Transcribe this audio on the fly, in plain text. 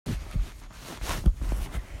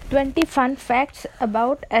20 fun facts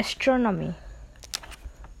about astronomy.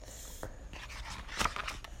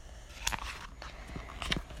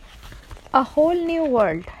 A whole new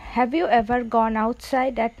world. Have you ever gone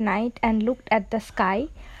outside at night and looked at the sky?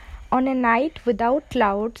 On a night without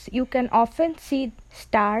clouds, you can often see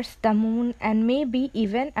stars, the moon, and maybe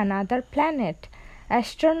even another planet.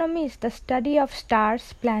 Astronomy is the study of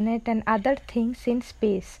stars, planets, and other things in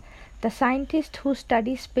space. The scientists who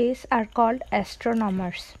study space are called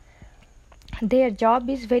astronomers. Their job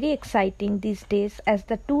is very exciting these days as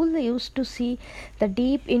the tools used to see the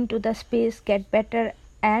deep into the space get better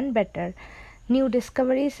and better. New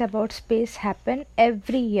discoveries about space happen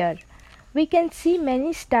every year. We can see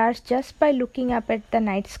many stars just by looking up at the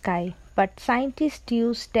night sky, but scientists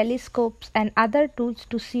use telescopes and other tools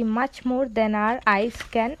to see much more than our eyes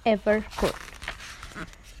can ever could.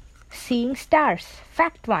 Seeing stars.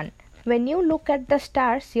 Fact 1. When you look at the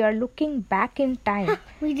stars, you are looking back in time.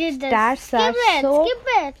 Stars are so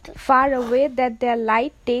far away that their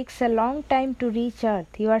light takes a long time to reach Earth.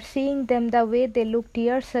 You are seeing them the way they looked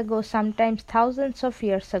years ago, sometimes thousands of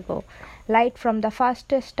years ago. Light from the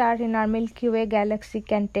fastest star in our Milky Way galaxy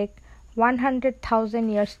can take 100,000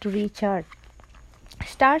 years to reach Earth.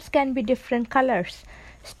 Stars can be different colors.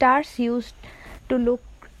 Stars used to look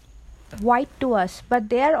white to us, but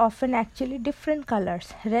they are often actually different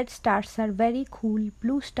colors. Red stars are very cool,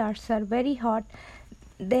 blue stars are very hot.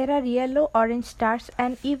 There are yellow, orange stars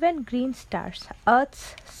and even green stars.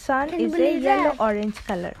 Earth's sun is a yellow-orange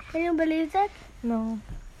color. Can you believe that? No.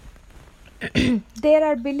 There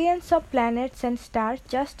are billions of planets and stars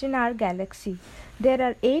just in our galaxy. There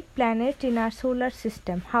are 8 planets in our solar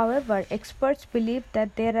system. However, experts believe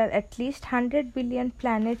that there are at least 100 billion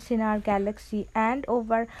planets in our galaxy and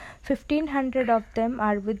over 1500 of them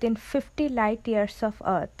are within 50 light years of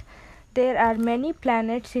Earth. There are many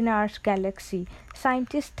planets in our galaxy.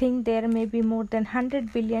 Scientists think there may be more than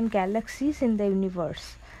 100 billion galaxies in the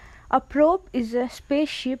universe. A probe is a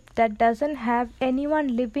spaceship that doesn't have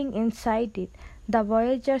anyone living inside it. The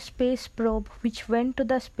Voyager space probe, which went to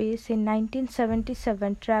the space in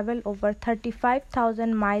 1977, traveled over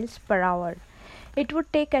 35,000 miles per hour. It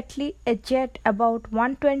would take at least a jet about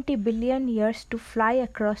 120 billion years to fly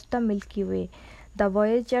across the Milky Way. The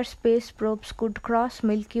Voyager space probes could cross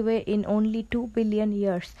Milky Way in only 2 billion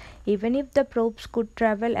years. Even if the probes could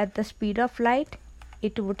travel at the speed of light,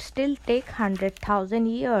 it would still take 100,000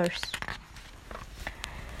 years.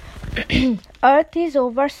 Earth is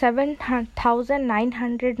over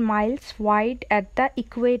 7,900 miles wide at the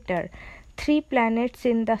equator. 3 planets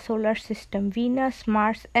in the solar system, Venus,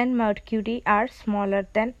 Mars and Mercury, are smaller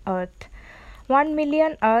than Earth. 1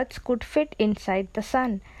 million Earths could fit inside the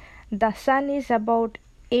Sun. The Sun is about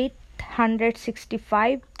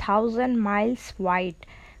 865,000 miles wide,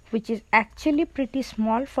 which is actually pretty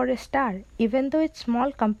small for a star. Even though it's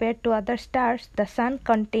small compared to other stars, the Sun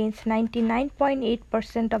contains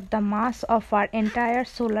 99.8% of the mass of our entire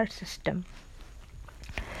solar system.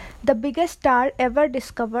 The biggest star ever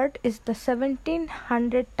discovered is the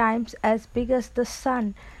 1700 times as big as the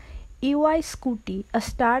Sun, EY Scuti, a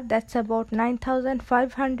star that's about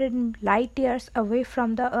 9,500 light years away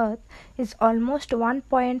from the Earth, is almost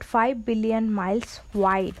 1.5 billion miles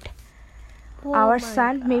wide. Our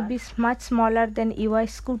Sun may be much smaller than EY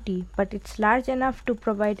Scuti, but it's large enough to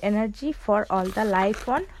provide energy for all the life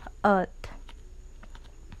on Earth.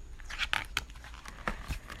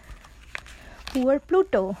 Poor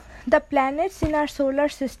Pluto. The planets in our solar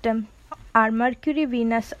system are Mercury,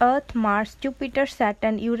 Venus, Earth, Mars, Jupiter,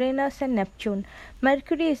 Saturn, Uranus and Neptune.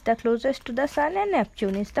 Mercury is the closest to the Sun and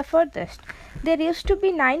Neptune is the furthest. There used to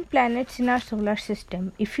be 9 planets in our solar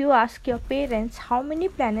system. If you ask your parents how many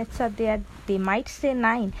planets are there, they might say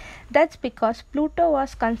 9. That's because Pluto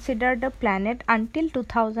was considered a planet until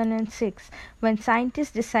 2006, when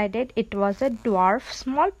scientists decided it was a dwarf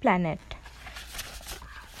small planet.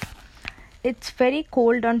 It's very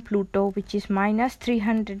cold on Pluto, which is minus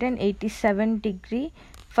 387 degrees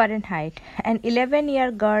Fahrenheit. An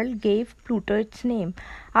 11-year girl gave Pluto its name.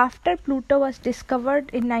 After Pluto was discovered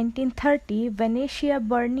in 1930, Venetia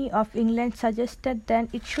Burney of England suggested that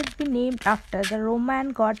it should be named after the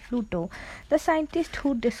Roman god Pluto. The scientist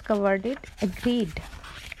who discovered it agreed.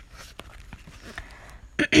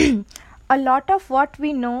 A lot of what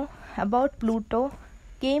we know about Pluto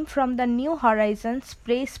came from the New Horizons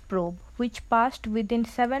space probe, which passed within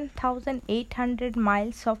 7,800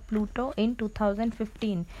 miles of Pluto in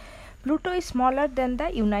 2015. Pluto is smaller than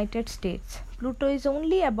the United States. Pluto is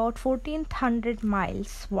only about 1,400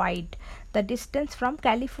 miles wide. The distance from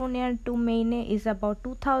California to Maine is about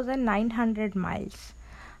 2,900 miles.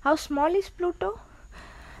 How small is Pluto?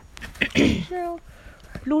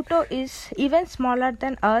 Pluto is even smaller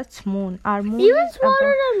than Earth's moon. Our moon Even is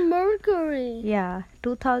smaller than Mercury. Yeah,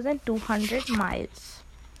 2,200 miles.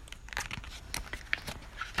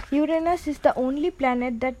 Uranus is the only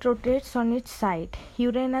planet that rotates on its side.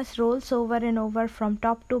 Uranus rolls over and over from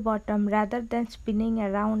top to bottom rather than spinning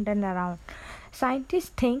around and around. Scientists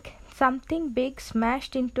think something big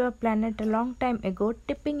smashed into a planet a long time ago,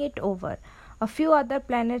 tipping it over. A few other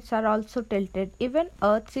planets are also tilted. Even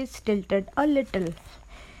Earth is tilted a little.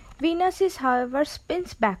 Venus is, however,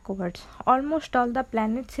 spins backwards. Almost all the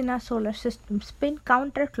planets in our solar system spin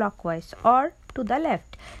counterclockwise or to the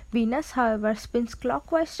left. Venus, however, spins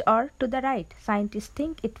clockwise or to the right. Scientists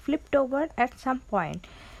think it flipped over at some point.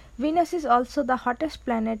 Venus is also the hottest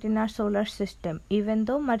planet in our solar system, even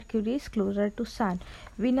though Mercury is closer to Sun.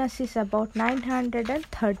 Venus is about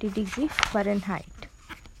 930 degrees Fahrenheit.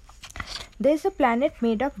 There is a planet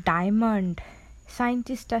made of diamond.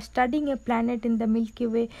 Scientists are studying a planet in the Milky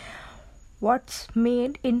Way what's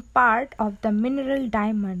made in part of the mineral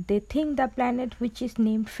diamond. They think the planet, which is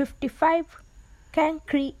named 55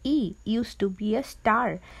 Cancri E, used to be a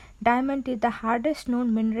star. Diamond is the hardest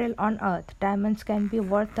known mineral on Earth. Diamonds can be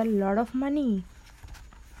worth a lot of money.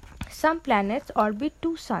 Some planets orbit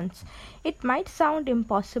two suns. It might sound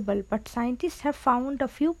impossible, but scientists have found a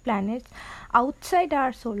few planets outside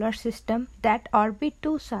our solar system that orbit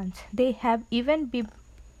two suns. They have even been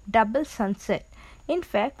double sunset. In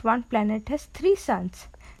fact, one planet has three suns.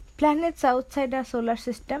 Planets outside our solar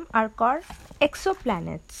system are called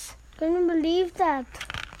exoplanets. Can you believe that?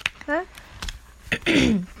 Huh?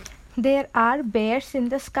 There are bears in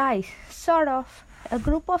the sky, sort of. A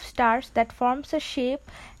group of stars that forms a shape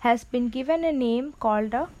has been given a name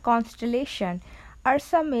called a constellation.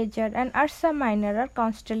 Ursa Major and Ursa Minor are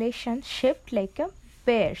constellations shaped like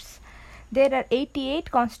bears. There are 88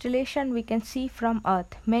 constellations we can see from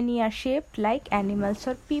Earth. Many are shaped like animals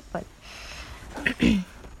or people.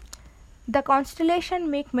 The constellations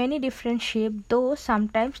make many different shapes, though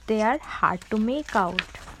sometimes they are hard to make out.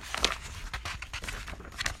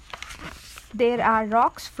 There are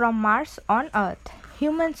rocks from Mars on Earth.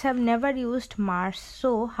 Humans have never used Mars,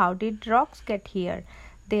 so how did rocks get here?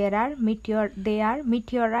 They are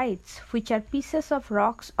meteorites, which are pieces of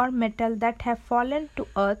rocks or metal that have fallen to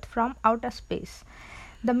Earth from outer space.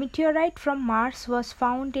 The meteorite from Mars was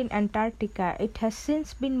found in Antarctica. It has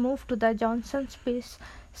since been moved to the Johnson Space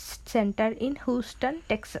Center in Houston,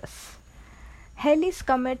 Texas. Halley's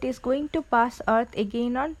Comet is going to pass Earth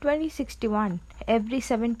again on 2061. Every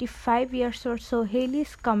 75 years or so,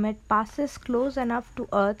 Halley's Comet passes close enough to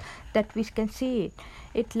Earth that we can see it.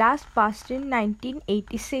 It last passed in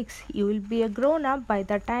 1986. You will be a grown-up by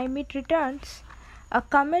the time it returns. A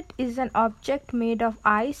comet is an object made of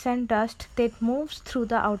ice and dust that moves through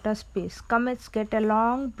the outer space. Comets get a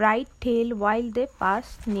long, bright tail while they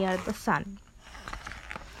pass near the sun.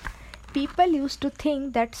 People used to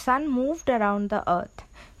think that sun moved around the earth.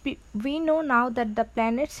 We know now that the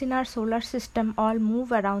planets in our solar system all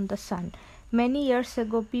move around the sun. Many years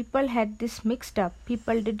ago, people had this mixed up.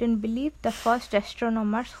 People didn't believe the first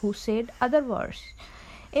astronomers who said otherwise.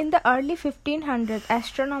 In the early 1500s,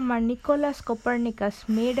 astronomer Nicolaus Copernicus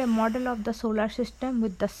made a model of the solar system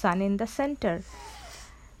with the sun in the center.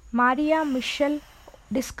 Maria Mitchell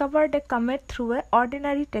discovered a comet through an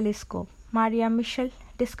ordinary telescope. Maria Mitchell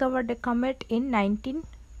discovered a comet in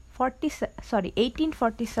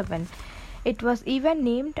 1847. It was even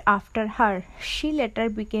named after her. She later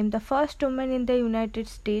became the first woman in the United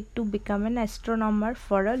States to become an astronomer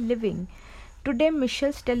for a living. Today,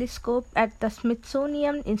 Mitchell's telescope at the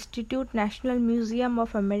Smithsonian Institute National Museum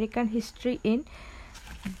of American History in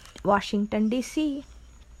Washington, D.C.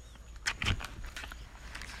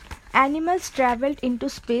 Animals traveled into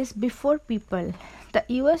space before people. The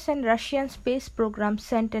US and Russian space programs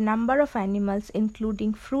sent a number of animals,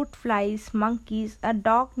 including fruit flies, monkeys, a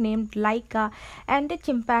dog named Laika, and a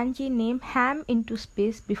chimpanzee named Ham, into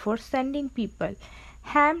space before sending people.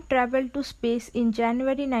 Ham traveled to space in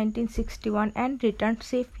January 1961 and returned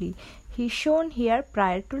safely. He is shown here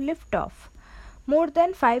prior to liftoff. More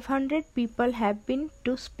than 500 people have been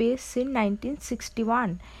to space since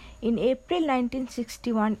 1961. In April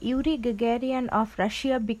 1961, Yuri Gagarin of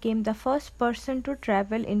Russia became the first person to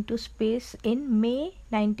travel into space. In May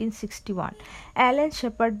 1961, Alan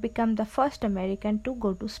Shepard became the first American to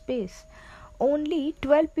go to space. Only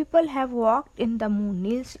 12 people have walked in the moon.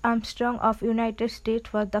 Neil Armstrong of United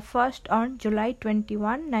States was the first on July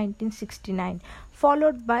 21, 1969,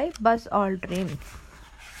 followed by Buzz Aldrin.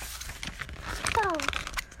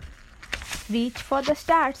 Reach for the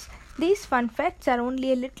stars. These fun facts are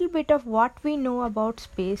only a little bit of what we know about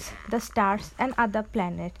space, the stars, and other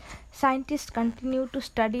planets. Scientists continue to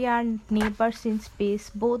study our neighbors in space,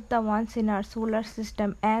 both the ones in our solar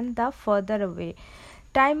system and the further away.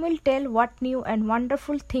 Time will tell what new and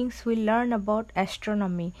wonderful things we'll learn about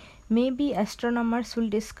astronomy. Maybe astronomers will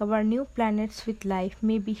discover new planets with life.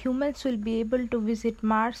 Maybe humans will be able to visit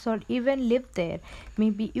Mars or even live there.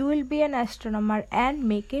 Maybe you will be an astronomer and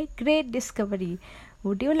make a great discovery.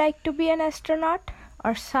 Would you like to be an astronaut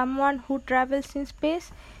or someone who travels in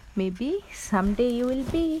space? Maybe someday you will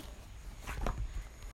be.